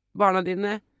selv, barna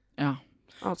dine. Ja.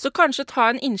 Så kanskje ta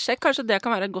en innsjekk, kanskje det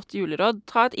kan være et godt juleråd.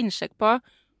 Ta et innsjekk på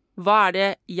hva er det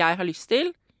jeg har lyst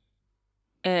til,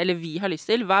 eller vi har lyst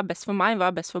til. Hva er best for meg,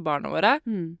 hva er best for barna våre?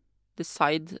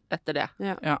 Decide etter det.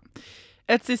 Ja.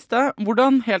 Et siste.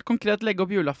 Hvordan helt konkret legge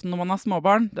opp julaften når man har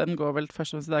småbarn? Den går vel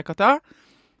først og fremst til deg, Katja.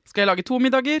 Skal jeg lage 2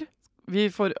 middager?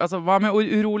 Hva med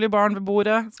urolige barn ved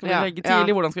bordet? Skal vi legge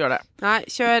tidlig? Hvordan skal vi gjøre det? Nei,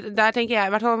 der tenker jeg,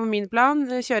 i hvert fall på min plan,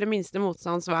 kjøre minste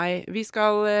motstands vei. Vi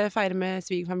skal feire med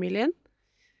svigerfamilien.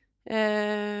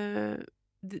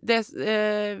 Det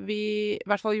vi i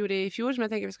hvert fall gjorde i fjor, som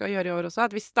jeg tenker vi skal gjøre i år også,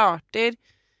 at vi starter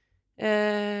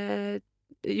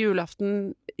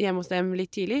julaften hjemme hos dem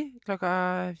litt tidlig, klokka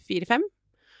 4-5.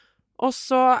 Og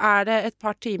så er det et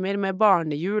par timer med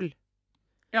barnejul.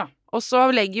 Ja. Og så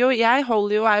er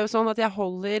jo sånn at jeg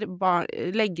holder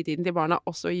leggetiden til barna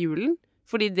også i julen,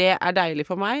 fordi det er deilig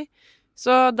for meg.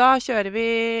 Så da kjører vi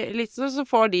litt, så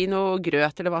får de noe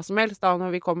grøt eller hva som helst da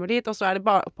når vi kommer dit, og så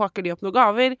pakker de opp noen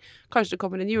gaver, kanskje det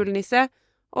kommer en julenisse,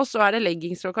 og så er det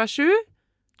leggings klokka 7.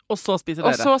 Og så spiser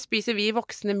dere. Og så spiser vi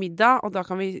voksne middag, og da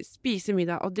kan vi spise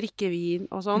middag og drikke vin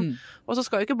og sånn. Og så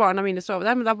skal jo ikke barna mine sove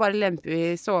der, men da bare lemper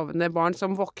vi sovende barn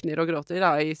som våkner og gråter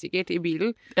da, sikkert i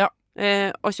bilen,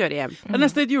 og kjører hjem. Det er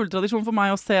nesten litt juletradisjon for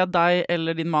meg å se deg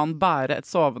eller din mann bære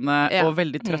et sovende og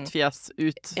veldig trøtt fjes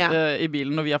ut i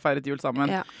bilen når vi har feiret jul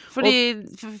sammen. Ja. Fordi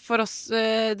for oss,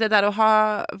 det der å ha,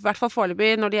 i hvert fall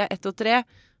foreløpig, når de er 1 og 3,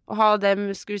 å ha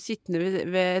dem skulle sittende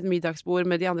ved et middagsbord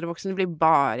med de andre voksne, blir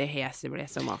bare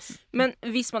hesebles og mas. Men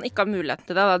hvis man ikke har muligheten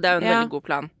til det, da, det er jo en veldig god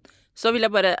plan. Så vil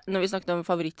jeg bare, når vi snakket om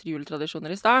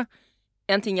favorittjuletradisjoner i stad,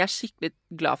 en ting jeg er skikkelig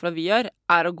glad for at vi gjør,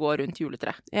 er å gå rundt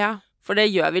juletre. Ja. For det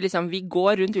gjør vi liksom, vi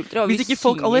går rundt juletre, og hvis ikke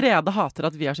folk allerede hater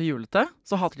at vi er så julete,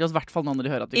 så hater de oss i hvert fall nå når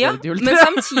de hører at vi går rundt juletre. Men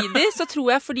samtidig så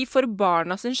tror jeg for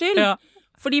barna sin skyld. Ja.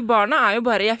 Fordi barna er jo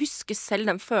bare, jeg husker selv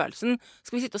den følelsen,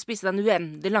 skal vi sitte og spise den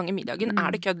uendelig lange middagen,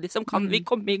 er det kødd liksom, kan vi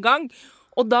komme i gang?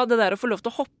 Og da det der å få lov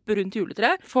til å hoppe rundt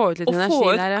juletreet, få ut litt energi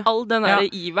få ut der, all den der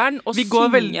iveren, og vi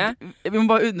synge. Vi må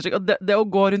bare understreke at det å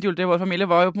gå rundt juletreet i vår familie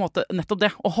var jo på en måte nettopp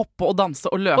det, å hoppe og danse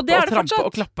og løpe og trampe fortsatt.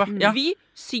 Og klappe. Ja. Vi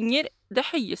synger det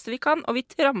høyeste vi kan, og vi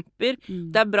tramper.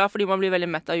 Det er bra fordi man blir veldig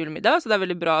mett av julemiddag, så det er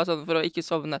veldig bra sånn, for å ikke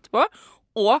sovne etterpå.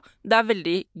 Og det er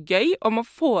veldig gøy om man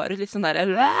får ut litt sånn der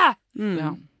Ja.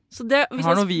 Så det, jeg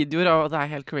har noen videoer av at det er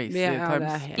helt crazy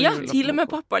times. Ja, til og med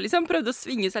pappa liksom prøvde å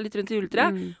svinge seg litt rundt i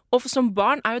juletreet. Og som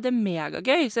barn er jo det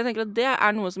megagøy, så jeg tenker at det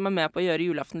er noe som er med på å gjøre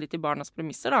julaften litt i barnas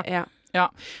premisser da. Ja,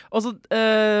 også,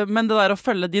 men det der å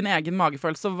følge din egen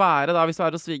magefølelse og være da, hvis du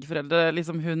er hos svigerforeldre,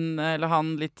 liksom hun eller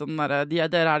han litt sånn der,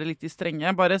 dere er det litt i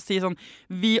strenge, bare si sånn,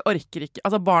 vi orker ikke,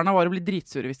 altså barna våre blir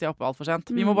dritsure hvis de er oppe alt for sent,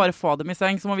 vi må bare få dem i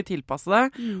seng, så må vi tilpasse det,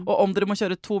 og om dere må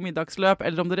kjøre 2 middagsløp,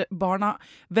 eller om dere, barna,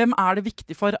 hvem er det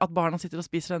viktig for at barna sitter og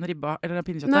spiser en ribba eller en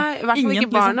pinnekjøttet? Nei, i hvert fall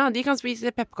ikke barna, de kan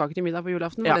spise pepperkaker til middag på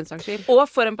julaften, for den saks skyld. Og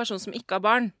for en person som ikke har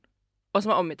barn, og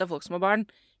som er omgitt av folk som har barn,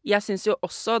 jeg synes jo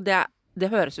også det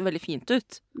høres jo veldig fint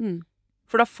ut.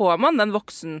 For da får man den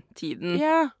voksentiden,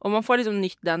 og man får liksom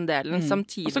nytt den delen,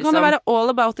 samtidig som... Og så kan det være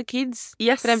all about the kids,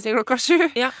 frem til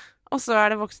 7:00. Ja. Og så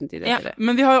er det voksentid etter det.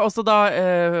 Men vi har jo også da,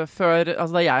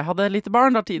 da jeg hadde lite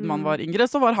barn, da Tidemann var yngre,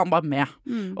 så var han bare med.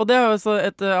 Og det er jo så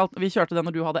vi kjørte det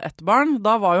når du hadde 1 barn,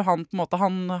 da var jo han på en måte,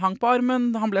 han hang på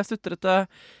armen, han ble sutrete,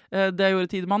 det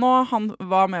gjorde Tidemann også, han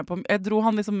var med på, jeg dro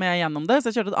han liksom med gjennom det,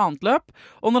 så jeg kjørte et annet løp,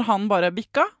 og når han bare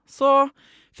bikka, så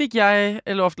fikk jeg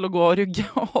lov til å gå og rugge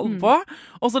og holde på,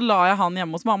 og så la jeg han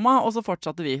hjemme hos mamma, og så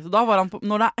fortsatte vi. Så da var han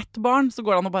når det er 1 barn, så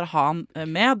går det an å bare ha han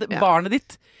med, barnet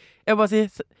ditt. Jeg vil bare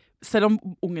si, selv om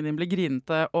ungen din blir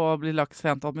grinete og blir lagt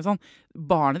sent og alt med sånn,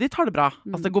 barnet ditt har det bra.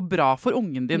 Altså det går bra for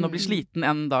ungen din å bli sliten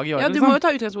en dag i året. Ja, du må jo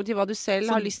ta utgangspunkt i hva du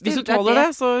selv har lyst til. Hvis du tåler det,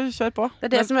 så kjør på. Det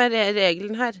er det som er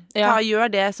regelen her.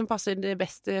 Gjør det som passer det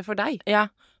beste for deg. Ja,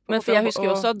 men for jeg husker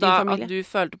jo også da at du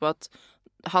følte på at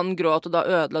han gråt, og da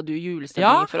ødela du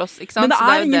julestemningen for oss, ikke sant? Men det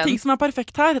er ingenting som er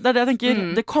perfekt her. Det er det jeg tenker.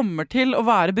 Det kommer til å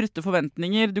være brutte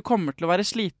forventninger. Du kommer til å være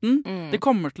sliten. Det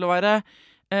kommer til å være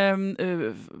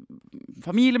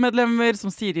familiemedlemmer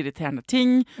som sier irriterende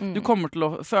ting. Du kommer til å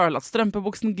føle at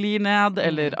strømpebuksen glir ned,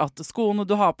 eller at skoene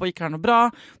du har på ikke er noe bra.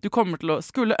 Du kommer til å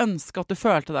skulle ønske at du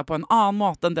følte deg på en annen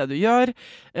måte enn det du gjør.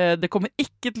 Det kommer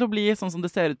ikke til å bli sånn som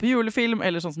det ser ut på julefilm,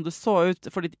 eller sånn som det så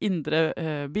ut for ditt indre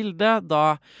bilde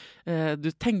da du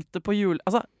tenkte på jul...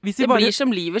 Altså, det blir som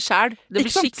livet selv. Det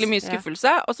blir skikkelig mye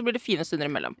skuffelse, og så blir det fine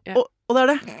stunder imellom. Og det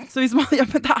er det. Så hvis man... Ja,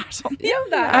 men det er sånn. Ja,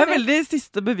 det er veldig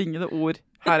siste bevingede ord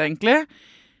her, egentlig.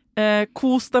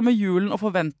 Kos deg med julen og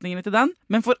forventningene til den,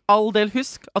 men for all del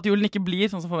husk at julen ikke blir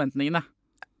sånn som forventningene.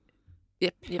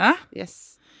 Yep. Yes.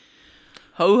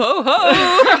 Ho, ho, ho!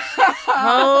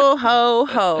 Ho, ho,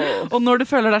 ho. Og når du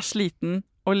føler deg sliten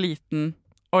og liten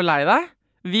og lei deg,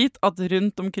 vit at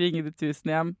rundt omkring i ditt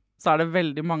tusenhjem så er det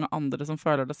veldig mange andre som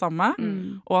føler det samme,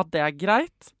 og at det er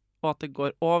greit, og at det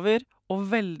går over, og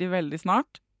veldig, veldig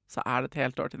snart så er det et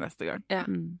helt år til neste gang. Ja.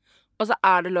 Og så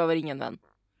er det lov å ringe en venn.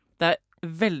 Det er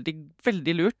veldig,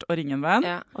 veldig lurt å ringe en venn.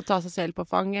 Ja. Og ta seg selv på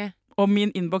fanget. Og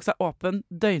min innboks er åpen,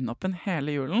 døgnåpen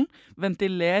hele julen.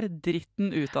 Ventiler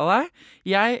dritten ut av deg.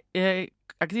 Jeg er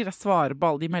ikke sikkert jeg svarer på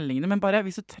alle de meldingene, men bare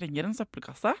hvis du trenger en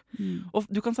søppelkasse, og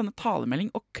du kan sende talemelding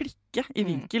og klikke i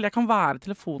vinkel. Jeg kan være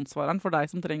telefonsvareren for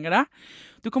deg som trenger det.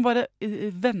 Du kan bare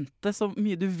vente så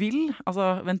mye du vil,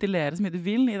 altså ventilere så mye du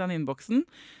vil i den innboksen.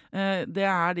 Det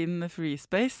er din free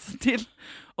space til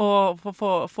å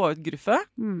få ut gruffet.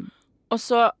 Og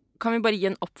så kan vi bare gi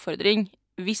en oppfordring.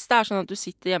 Hvis det er sånn at du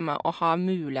sitter hjemme og har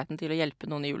muligheten til å hjelpe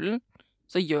noen i julen,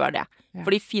 så gjør det. Ja.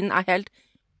 Fordi Finn er helt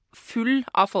full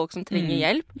av folk som trenger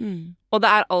hjelp. Og det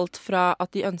er alt fra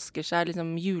at de ønsker seg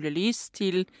liksom julelys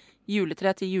til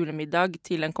juletre, til julemiddag,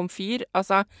 til en komfyr.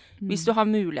 Altså, hvis du har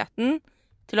muligheten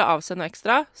til å avse noe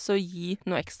ekstra, så gi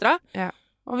noe ekstra. Ja.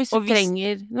 Og hvis du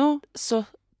trenger noe, så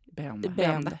be om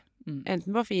det.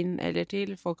 Enten på Finn eller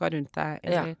til folka rundt deg.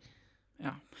 Eller...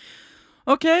 Ja.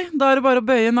 Ok, da er det bare å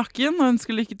bøye nakken og ønske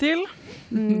lykke til.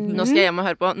 Nå skal jeg hjem og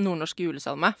høre på nordnorsk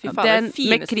julesalme. Fy faen, den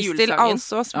fineste med Kristel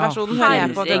Alsås-versjonen hører jeg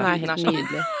på. Den er helt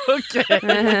nydelig. Ok.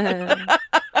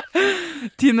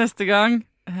 Til neste gang,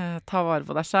 ta vare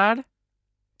på deg selv.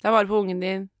 Ta vare på ungen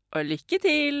din. Og lykke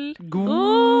til.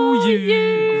 God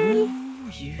jul.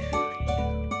 God jul.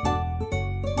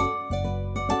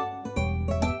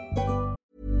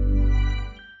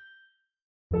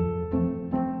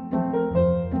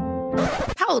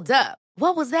 Hold up.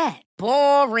 What was that?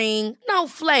 Boring. No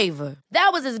flavor.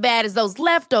 That was as bad as those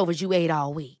leftovers you ate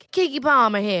all week. Keke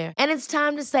Palmer here, and it's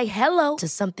time to say hello to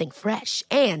something fresh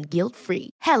and guilt-free.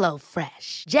 Hello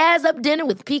Fresh. Jazz up dinner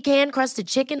with pecan-crusted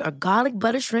chicken or garlic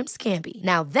butter shrimp scampi.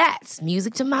 Now that's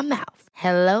music to my mouth.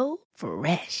 Hello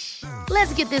Fresh.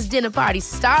 Let's get this dinner party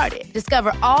started.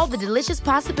 Discover all the delicious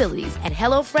possibilities at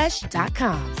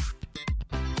hellofresh.com.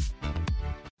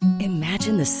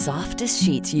 Imagine the softest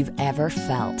sheets you've ever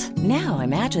felt. Now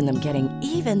imagine them getting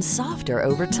even softer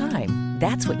over time.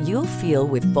 That's what you'll feel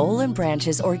with Boll &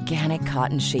 Branch's organic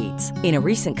cotton sheets. In a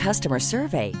recent customer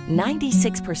survey,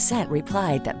 96%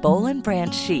 replied that Boll &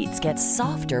 Branch sheets get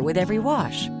softer with every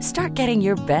wash. Start getting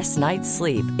your best night's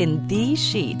sleep in these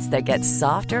sheets that get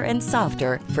softer and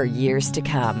softer for years to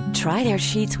come. Try their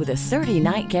sheets with a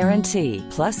 30-night guarantee.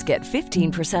 Plus, get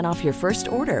 15% off your first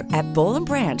order at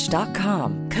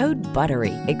bollandbranch.com. Code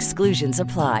BUTTERY. Exclusions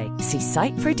apply. See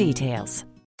site for details.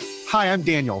 Hi, I'm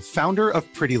Daniel, founder of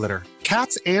Pretty Litter.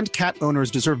 Cats and cat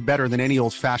owners deserve better than any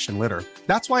old-fashioned litter.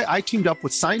 That's why I teamed up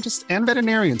with scientists and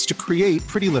veterinarians to create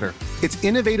Pretty Litter. Its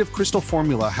innovative crystal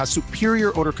formula has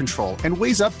superior odor control and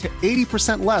weighs up to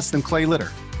 80% less than clay litter.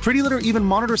 Pretty Litter even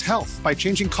monitors health by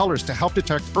changing colors to help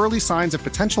detect early signs of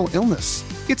potential illness.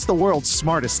 It's the world's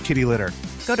smartest kitty litter.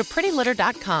 Go to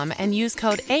prettylitter.com and use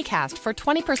code ACAST for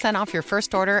 20% off your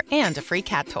first order and a free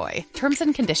cat toy. Terms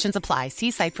and conditions apply.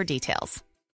 See site for details.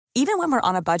 Even when we're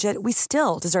on a budget, we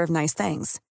still deserve nice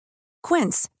things.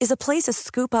 Quince is a place to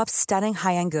scoop up stunning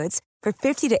high-end goods for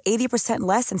 50 to 80%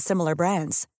 less than similar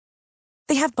brands.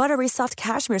 They have buttery soft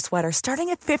cashmere sweaters starting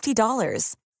at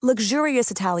 $50,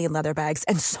 luxurious Italian leather bags,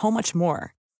 and so much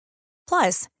more.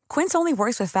 Plus, Quince only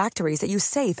works with factories that use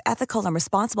safe, ethical, and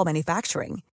responsible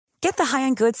manufacturing. Get the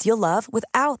high-end goods you'll love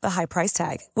without the high price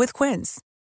tag with Quince.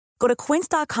 Go to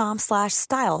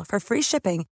quince.com/style for free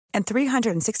shipping and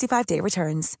 365-day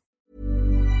returns.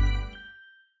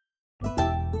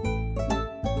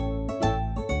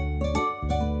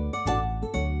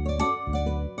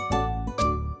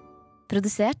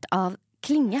 Produsert av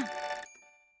Klinge.